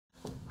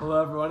Hello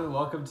everyone and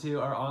welcome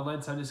to our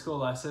online Sunday school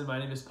lesson. My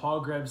name is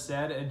Paul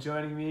Grimsted and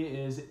joining me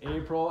is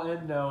April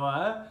and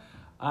Noah.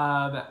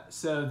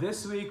 So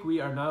this week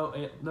we are no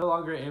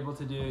longer able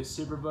to do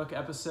Superbook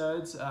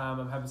episodes.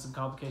 I'm having some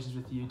complications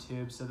with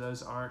YouTube, so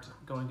those aren't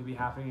going to be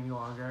happening any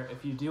longer.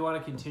 If you do want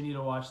to continue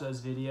to watch those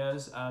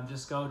videos,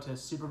 just go to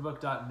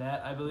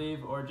superbook.net, I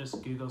believe, or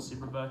just Google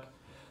Superbook.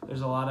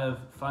 There's a lot of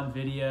fun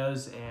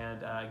videos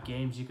and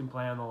games you can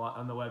play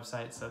on the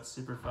website, so it's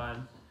super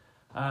fun.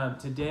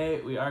 Today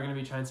we are going to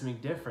be trying something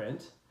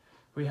different.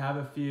 We have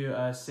a few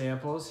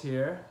samples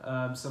here,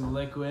 some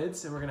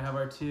liquids, and we're going to have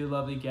our two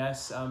lovely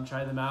guests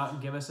try them out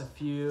and give us a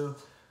few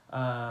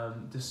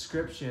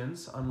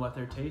descriptions on what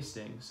they're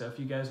tasting. So if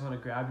you guys want to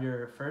grab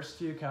your first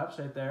few cups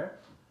right there.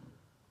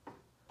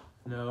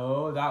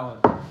 No, that one.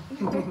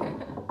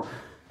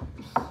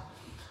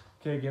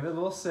 Okay, give it a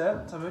little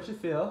sip. Tell me what you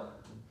feel.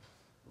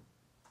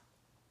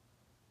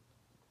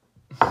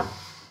 I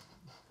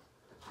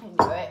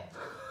knew it.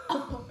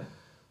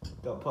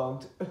 Got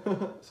punked.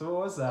 So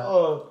what was that?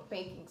 Oh,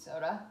 Baking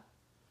soda.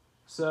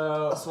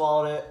 So I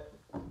swallowed it.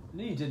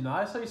 no, you did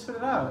not. I saw you spit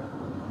it out.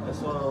 I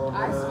swallowed a little bit.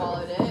 I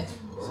swallowed it.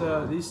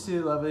 So these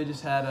two lovely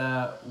just had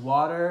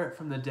water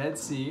from the Dead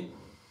Sea.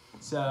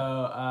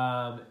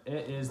 So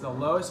it is the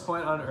lowest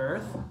point on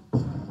earth,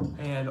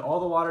 and all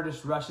the water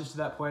just rushes to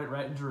that point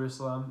right in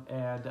Jerusalem,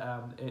 and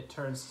it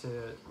turns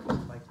to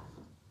like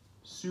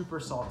super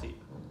salty.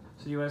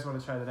 So you guys want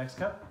to try the next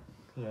cup?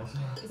 Yes.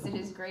 Is it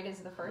as great as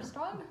the first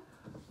one?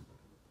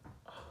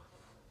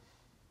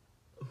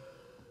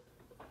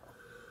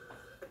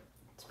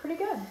 It's pretty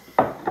good.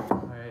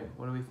 All right,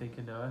 what are we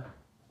thinking, Noah?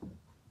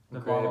 The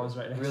Great. bottle is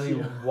right next Really to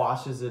you.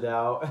 washes it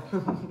out.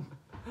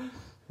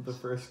 The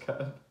first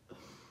cup.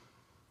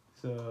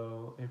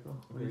 So April,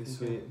 what are you Very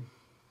thinking? sweet.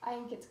 I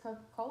think it's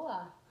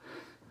Coca-Cola.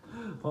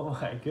 Oh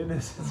my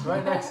goodness, it's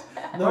right next.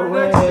 No right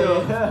way. next to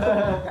him.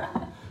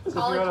 So if you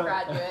College wanna-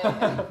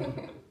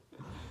 graduate.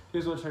 You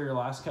guys want to try your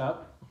last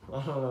cup?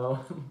 I don't know.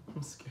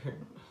 I'm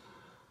scared.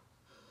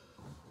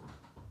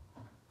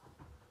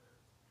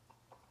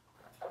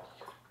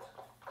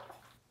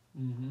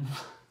 Mm-hmm.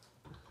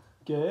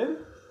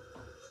 Good?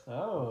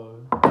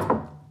 Oh.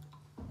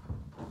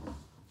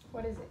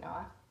 What is it,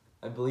 Noah?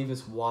 I believe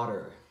it's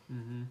water.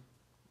 Mm-hmm.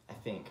 I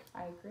think.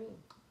 I agree.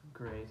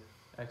 Great.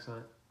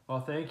 Excellent. Well,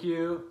 thank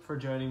you for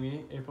joining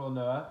me, April and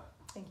Noah.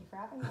 Thank you for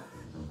having me.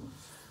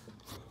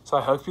 So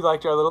I hope you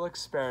liked our little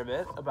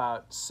experiment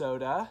about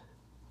soda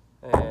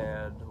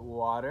and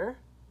water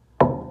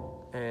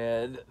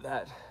and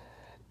that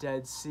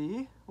Dead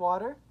Sea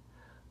water.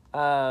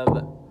 I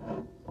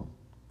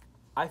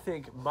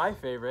think my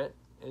favorite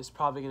is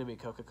probably going to be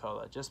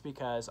Coca-Cola, just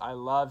because I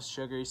love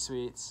sugary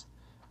sweets,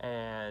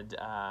 and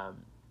I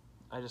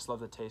just love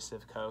the taste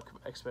of Coke,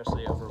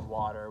 especially over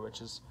water,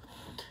 which is,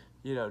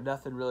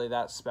 nothing really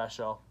that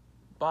special.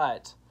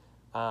 But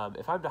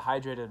if I'm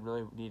dehydrated and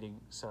really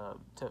needing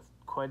some to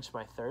quench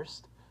my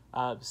thirst,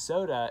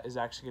 soda is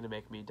actually going to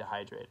make me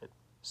dehydrated.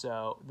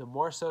 So the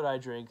more soda I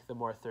drink, the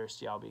more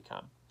thirsty I'll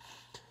become.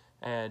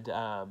 And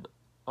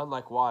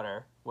unlike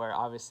water, where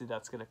obviously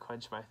that's going to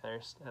quench my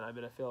thirst and I'm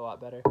going to feel a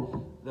lot better,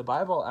 the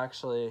Bible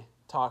actually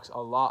talks a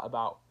lot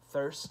about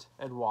thirst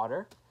and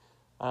water.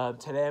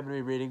 Today I'm going to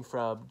be reading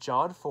from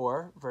John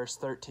 4, verse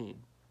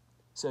 13.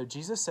 So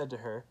Jesus said to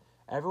her,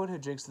 "Everyone who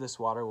drinks this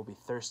water will be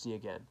thirsty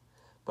again,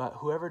 but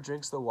whoever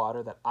drinks the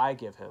water that I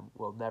give him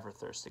will never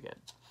thirst again.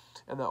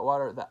 And that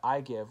water that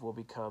I give will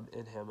become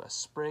in him a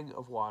spring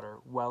of water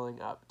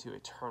welling up to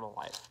eternal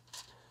life."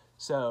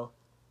 So,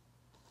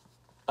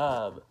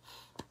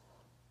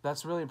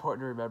 that's really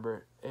important to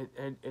remember.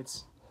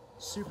 It's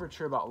super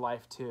true about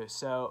life too.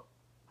 So,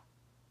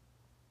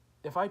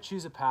 if I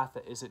choose a path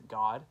that isn't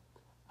God,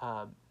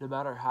 no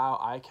matter how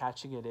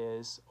eye-catching it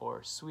is,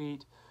 or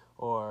sweet,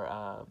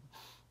 or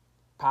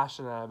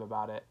passionate I am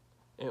about it,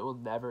 it will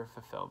never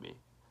fulfill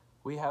me.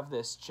 We have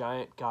this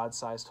giant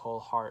God-sized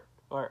hole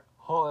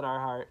in our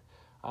heart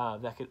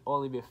that can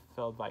only be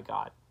fulfilled by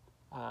God.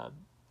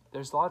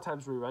 There's a lot of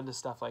times we run to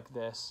stuff like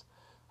this.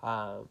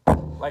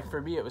 Like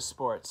for me, it was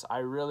sports. I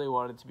really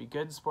wanted to be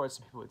good in sports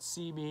so people would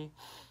see me.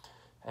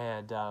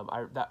 And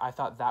I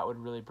thought that would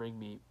really bring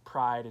me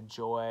pride and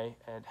joy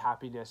and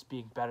happiness,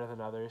 being better than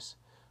others.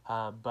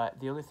 But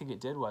the only thing it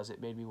did was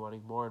it made me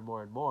wanting more and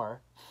more and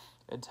more,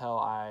 until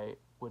I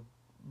would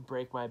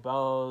break my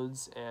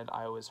bones and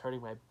I was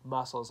hurting my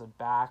muscles and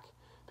back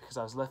because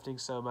I was lifting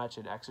so much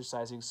and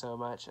exercising so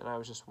much, and I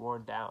was just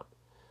worn down.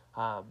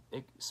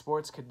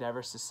 Sports could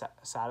never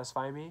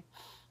satisfy me,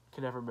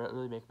 could never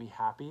really make me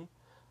happy.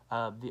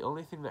 The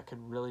only thing that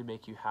can really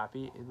make you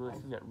happy, and the only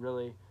thing that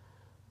really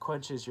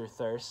quenches your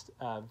thirst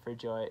for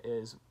joy,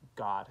 is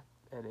God,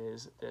 and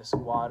is this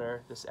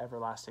water, this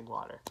everlasting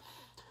water.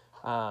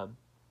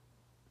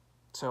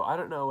 So I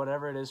don't know,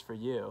 whatever it is for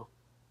you,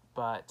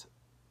 but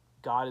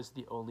God is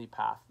the only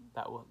path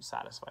that will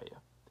satisfy you.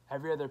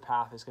 Every other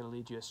path is going to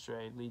lead you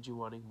astray and lead you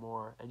wanting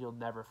more, and you'll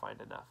never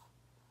find enough.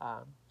 So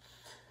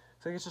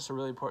I think it's just a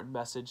really important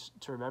message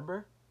to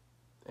remember,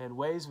 and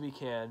ways we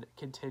can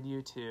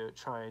continue to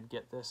try and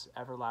get this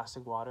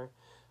everlasting water.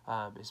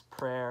 is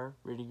prayer,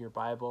 reading your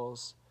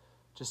Bibles,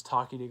 just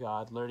talking to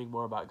God, learning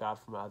more about God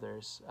from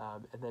others,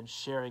 and then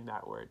sharing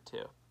that word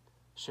too,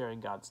 sharing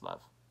God's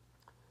love.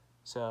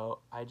 So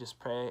I just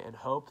pray and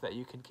hope that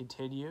you can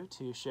continue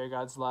to share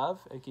God's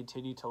love and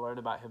continue to learn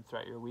about him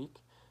throughout your week,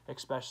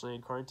 especially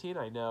in quarantine.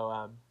 I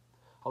know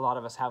a lot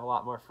of us have a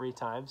lot more free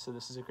time, so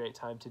this is a great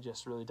time to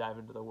just really dive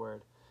into the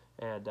word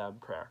and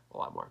prayer a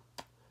lot more.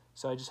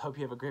 So I just hope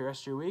you have a great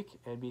rest of your week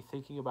and be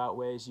thinking about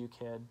ways you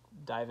can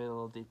dive in a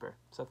little deeper.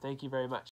 So thank you very much.